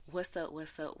What's up,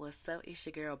 what's up, what's up? It's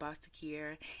your girl,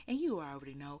 BossyyKiaraa, and you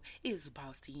already know it's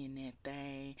Bossy in that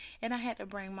thing. And I had to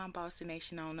bring my Bossy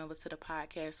Nation on over to the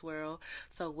podcast world.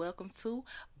 So welcome to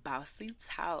Bossy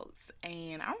Talks.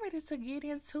 And I'm ready to get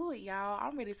into it, y'all.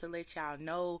 I'm ready to let y'all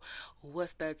know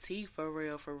what's the tea for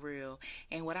real, for real.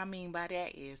 And what I mean by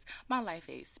that is my life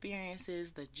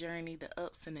experiences, the journey, the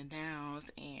ups and the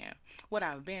downs, and what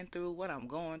I've been through, what I'm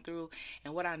going through,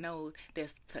 and what I know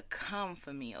that's to come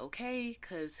for me, okay?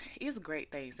 Because it's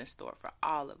great things in store for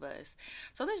all of us.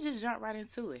 So let's just jump right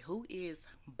into it. Who is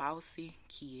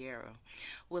BossyyKiaraa?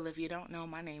 Well, if you don't know,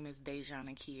 my name is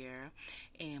DaisanaKiara,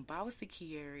 and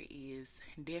BossyyKiaraa is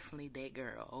definitely that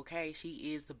girl, okay?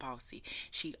 She is the bossy.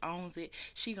 She owns it.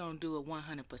 She gonna do it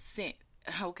 100%.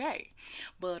 Okay,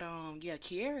 but yeah,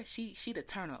 Kiara, she the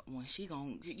turn up one. She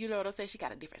gon' you know what I'm saying. She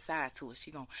got a different side to it. She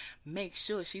gon' make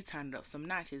sure she turned up some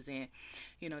notches, and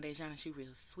Dejana, she real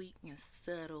sweet and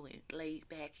subtle and laid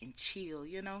back and chill,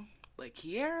 But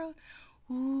Kiara,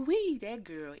 ooh wee, that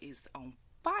girl is on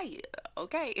fire.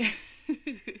 Okay,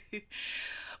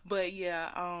 but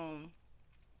yeah,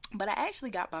 but I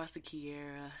actually got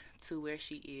BossyyKiaraa to where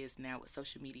she is now with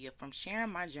social media from sharing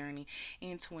my journey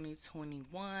in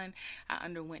 2021. I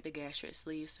underwent the gastric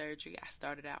sleeve surgery. I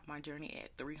started out my journey at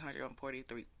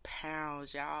 343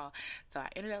 pounds, y'all. So I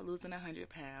ended up losing 100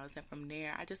 pounds. And from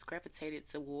there, I just gravitated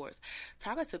towards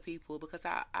talking to people because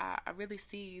I really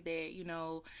see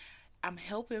that, I'm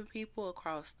helping people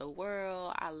across the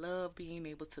world. I love being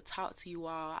able to talk to you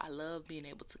all. I love being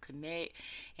able to connect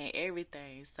and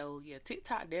everything. So yeah,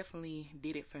 TikTok definitely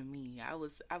did it for me. I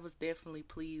was definitely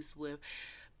pleased with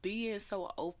being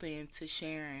so open to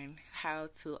sharing how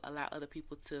to allow other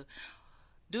people to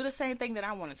do the same thing that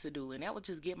I wanted to do, and that would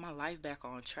just get my life back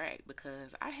on track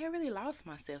because I had really lost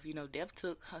myself. Death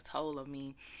took a toll of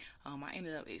me. I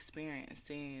ended up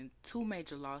experiencing two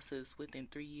major losses within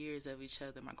 3 years of each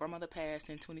other. My grandmother passed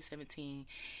in 2017,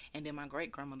 and then my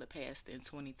great grandmother passed in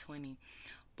 2020.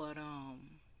 But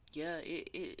yeah,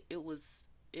 it was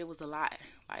a lot.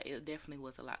 Like, it definitely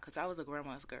was a lot because I was a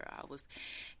grandma's girl. I was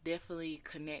definitely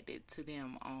connected to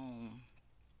them on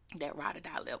that ride or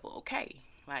die level. Okay,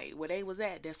 like where they was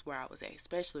at, that's where I was at,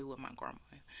 especially with my grandma.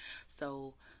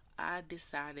 So I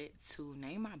decided to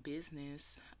name my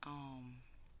business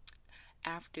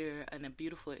after a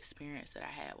beautiful experience that I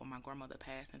had when my grandmother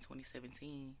passed in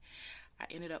 2017. I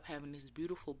ended up having this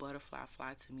beautiful butterfly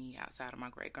fly to me outside of my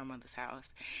great grandmother's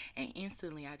house, and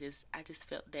instantly I just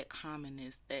felt that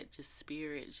calmness, that just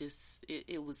spirit,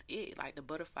 it was it. Like, the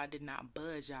butterfly did not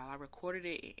budge, y'all. I recorded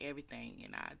it and everything,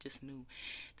 and I just knew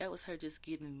that was her just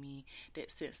giving me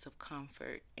that sense of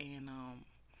comfort. And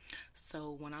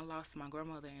so when I lost my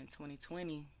grandmother in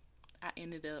 2020, I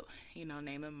ended up,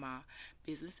 naming my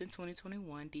business in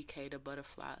 2021, DK, the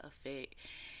Butterfly Effect.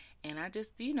 And I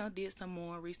just, did some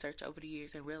more research over the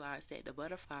years and realized that the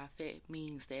butterfly effect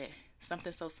means that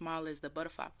something so small as the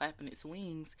butterfly flapping its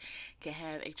wings can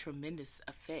have a tremendous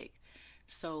effect.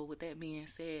 So with that being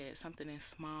said, something as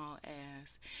small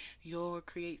as your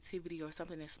creativity or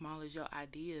something as small as your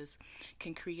ideas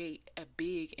can create a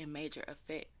big and major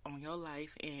effect on your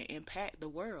life and impact the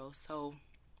world. So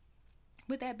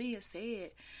with that being said,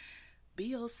 be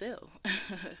yourself.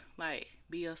 Like,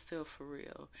 be yourself for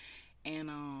real.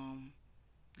 And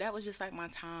that was just like my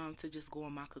time to just go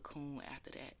in my cocoon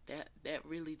after that. That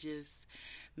really just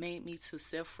made me to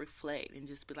self-reflect and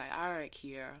just be like, all right,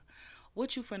 Kiara,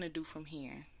 what you finna do from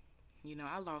here?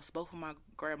 I lost both of my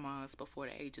grandmas before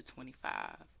the age of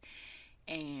 25.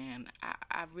 And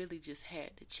I really just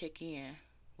had to check in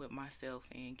with myself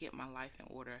and get my life in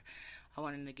order. I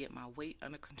wanted to get my weight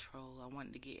under control. I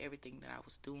wanted to get everything that I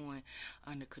was doing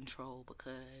under control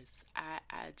because I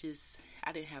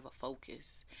didn't have a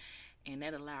focus, and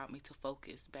that allowed me to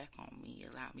focus back on me,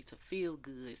 allowed me to feel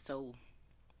good. So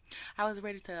I was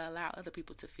ready to allow other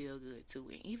people to feel good too.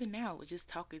 And even now, with just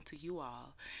talking to you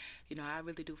all, I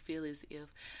really do feel as if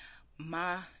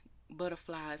my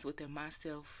butterflies within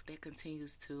myself that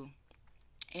continues to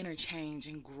interchange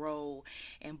and grow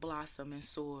and blossom and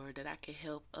soar, that I can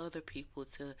help other people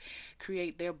to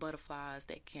create their butterflies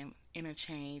that can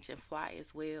interchange and fly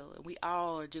as well. And we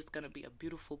all are just going to be a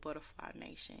beautiful butterfly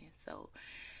nation. So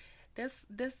that's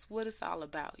what it's all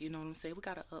about. You know what I'm saying? We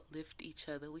got to uplift each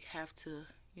other. We have to,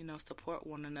 support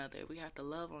one another. We have to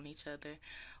love on each other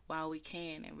while we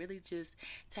can, and really just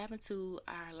tap into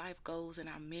our life goals and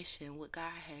our mission, what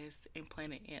God has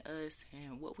implanted in us,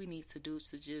 and what we need to do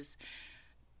to just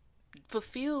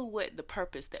fulfill what the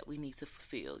purpose that we need to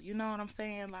fulfill. You know what I'm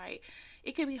saying? Like,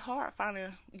 it can be hard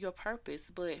finding your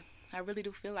purpose, but I really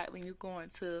do feel like when you go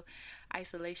into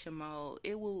isolation mode,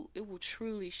 it will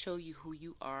truly show you who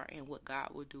you are and what God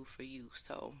will do for you.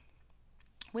 So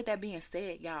with that being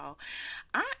said, y'all,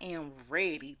 I am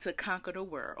ready to conquer the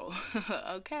world.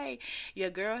 Okay, your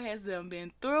girl has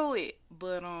been through it,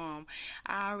 but I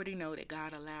already know that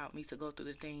God allowed me to go through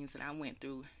the things that I went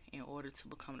through in order to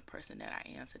become the person that I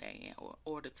am today, in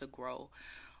order to grow.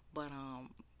 But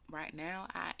right now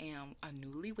I am a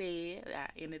newlywed. I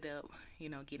ended up,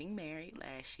 getting married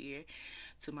last year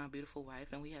to my beautiful wife,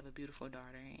 and we have a beautiful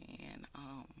daughter. And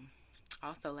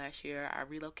also last year I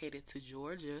relocated to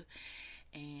Georgia,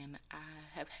 and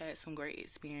I have had some great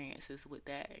experiences with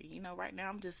that. Right now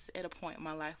I'm just at a point in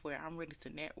my life where I'm ready to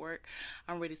network.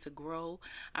 I'm ready to grow.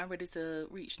 I'm ready to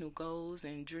reach new goals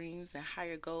and dreams and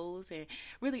higher goals, and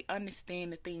really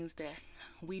understand the things that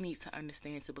we need to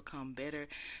understand to become better,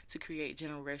 to create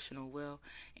generational wealth,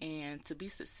 and to be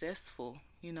successful.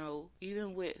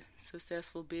 Even with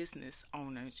successful business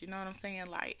owners, you know what I'm saying?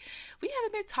 Like, we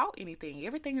haven't been taught anything.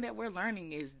 Everything that we're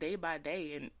learning is day by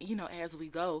day and, as we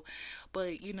go.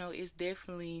 But, it's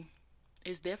definitely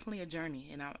a journey,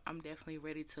 and I'm definitely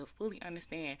ready to fully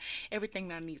understand everything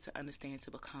that I need to understand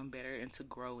to become better and to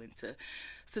grow and to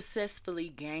successfully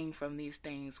gain from these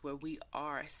things, where we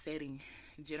are setting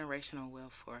generational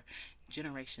wealth for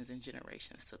generations and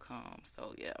generations to come.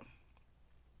 So, yeah.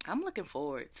 I'm looking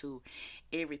forward to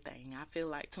everything. I feel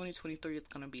like 2023 is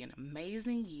going to be an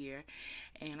amazing year,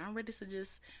 and I'm ready to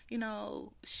just,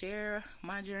 share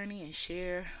my journey and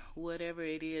share whatever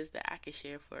it is that I can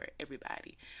share for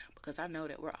everybody, because I know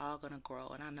that we're all going to grow,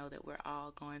 and I know that we're all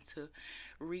going to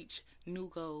reach new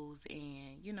goals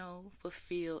and,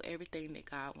 fulfill everything that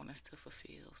God wants us to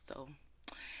fulfill. So,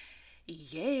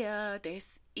 yeah, that's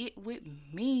it with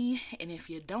me. And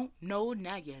if you don't know,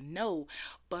 now you know.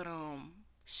 But,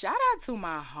 shout out to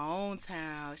my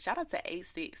hometown. Shout out to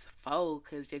 864,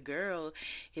 because your girl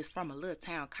is from a little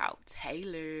town called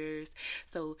Taylor's.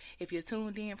 So if you're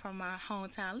tuned in from my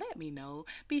hometown, let me know.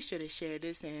 Be sure to share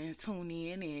this and tune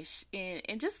in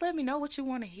and just let me know what you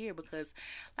want to hear, because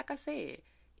like I said,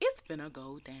 it's gonna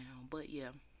go down. But yeah,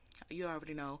 you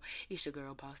already know, it's your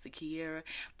girl BossyyKiaraa.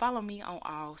 Follow me on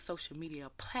all social media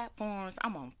platforms.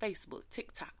 I'm on Facebook,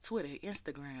 TikTok, Twitter,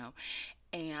 Instagram.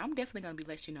 And I'm definitely going to be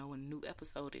letting you know when a new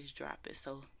episode is dropping.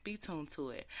 So be tuned to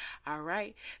it. All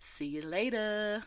right. See you later.